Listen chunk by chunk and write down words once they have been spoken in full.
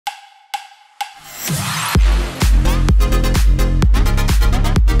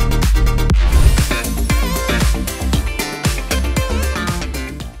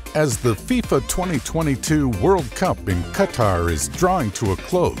As the FIFA 2022 World Cup in Qatar is drawing to a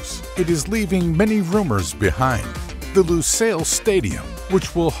close, it is leaving many rumors behind. The Lusail Stadium,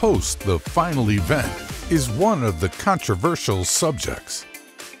 which will host the final event, is one of the controversial subjects.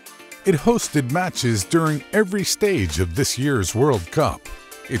 It hosted matches during every stage of this year's World Cup.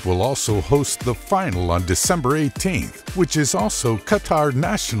 It will also host the final on December 18th, which is also Qatar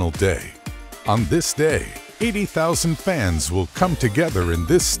National Day. On this day, 80,000 fans will come together in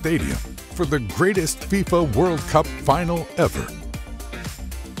this stadium for the greatest FIFA World Cup final ever.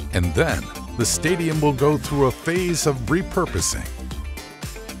 And then, the stadium will go through a phase of repurposing.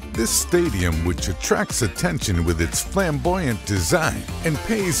 This stadium, which attracts attention with its flamboyant design and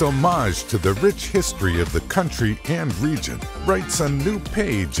pays homage to the rich history of the country and region, writes a new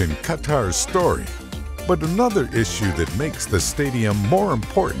page in Qatar's story. But another issue that makes the stadium more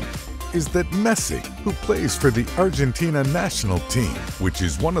important is that Messi, who plays for the Argentina national team, which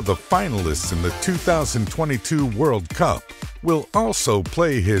is one of the finalists in the 2022 World Cup, will also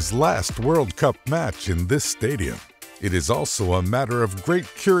play his last World Cup match in this stadium. It is also a matter of great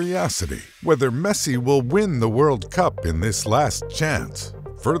curiosity whether Messi will win the World Cup in this last chance.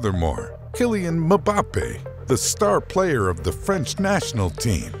 Furthermore, Kylian Mbappe, the star player of the French national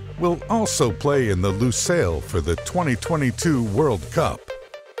team, will also play in the Lusail for the 2022 World Cup.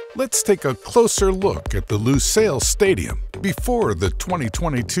 Let's take a closer look at the Lusail Stadium before the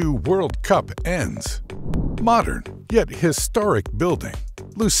 2022 World Cup ends. Modern, yet historic building,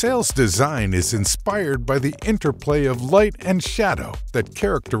 Lusail's design is inspired by the interplay of light and shadow that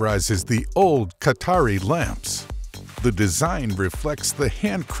characterizes the old Qatari lamps. The design reflects the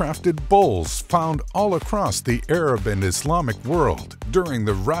handcrafted bowls found all across the Arab and Islamic world during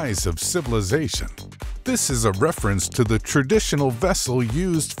the rise of civilization. This is a reference to the traditional vessel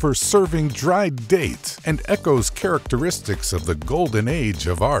used for serving dried dates and echoes characteristics of the golden age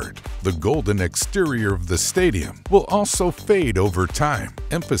of art. The golden exterior of the stadium will also fade over time,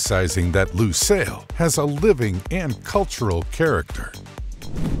 emphasizing that Lusail has a living and cultural character.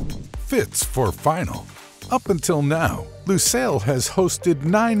 Fits for final. Up until now, Lusail has hosted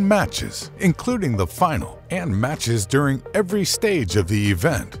 9 matches, including the final, and matches during every stage of the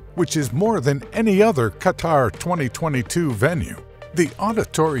event, which is more than any other Qatar 2022 venue. The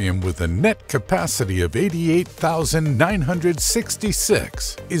auditorium, with a net capacity of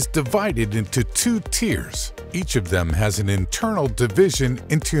 88,966, is divided into 2 tiers. Each of them has an internal division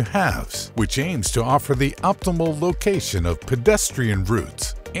into halves, which aims to offer the optimal location of pedestrian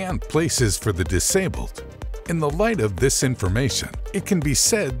routes and places for the disabled. In the light of this information, it can be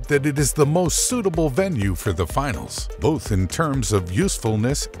said that it is the most suitable venue for the finals, both in terms of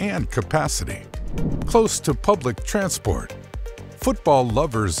usefulness and capacity. Close to public transport. Football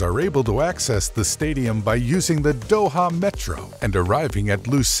lovers are able to access the stadium by using the Doha Metro and arriving at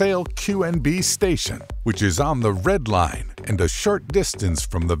Lusail QNB Station, which is on the Red Line and a short distance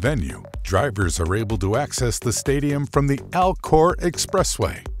from the venue. Drivers are able to access the stadium from the Al Khor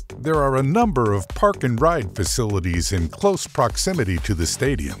Expressway. There are a number of park and ride facilities in close proximity to the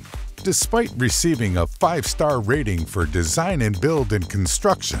stadium. Despite receiving a 5-star rating for design and build and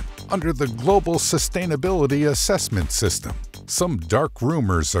construction under the Global Sustainability Assessment System, some dark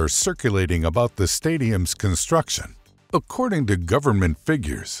rumors are circulating about the stadium's construction. According to government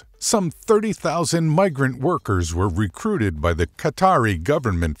figures, some 30,000 migrant workers were recruited by the Qatari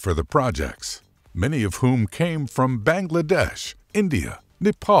government for the projects, many of whom came from Bangladesh, India,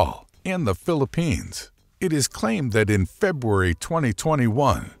 Nepal, and the Philippines. It is claimed that in February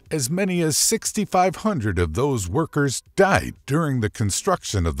 2021, as many as 6,500 of those workers died during the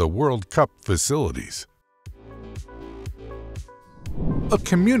construction of the World Cup facilities. A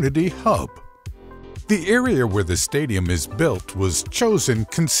community hub. The area where the stadium is built was chosen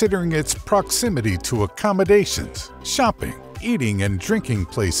considering its proximity to accommodations, shopping, eating and drinking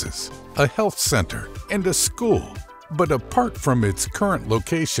places, a health center, and a school. But apart from its current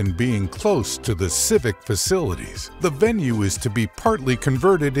location being close to the civic facilities, the venue is to be partly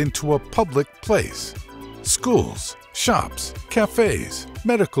converted into a public place. Schools, shops, cafes,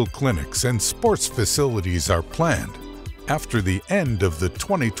 medical clinics, and sports facilities are planned. After the end of the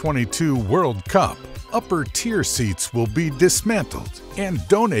 2022 World Cup, upper-tier seats will be dismantled and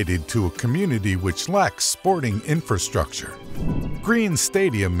donated to a community which lacks sporting infrastructure. Green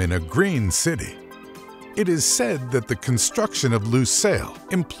Stadium in a green city. It is said that the construction of Lusail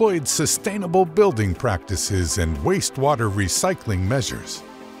employed sustainable building practices and wastewater recycling measures.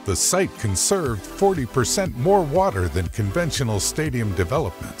 The site conserved 40% more water than conventional stadium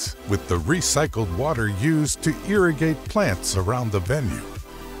developments, with the recycled water used to irrigate plants around the venue.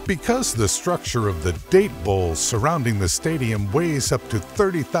 Because the structure of the date bowl surrounding the stadium weighs up to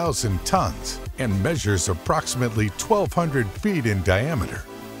 30,000 tons and measures approximately 1,200 feet in diameter,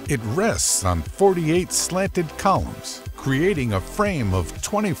 it rests on 48 slanted columns, creating a frame of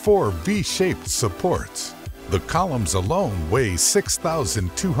 24 V-shaped supports. The columns alone weigh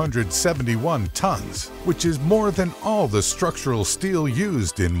 6,271 tons, which is more than all the structural steel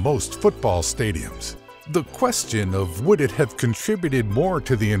used in most football stadiums. The question of would it have contributed more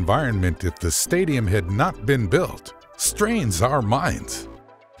to the environment if the stadium had not been built strains our minds.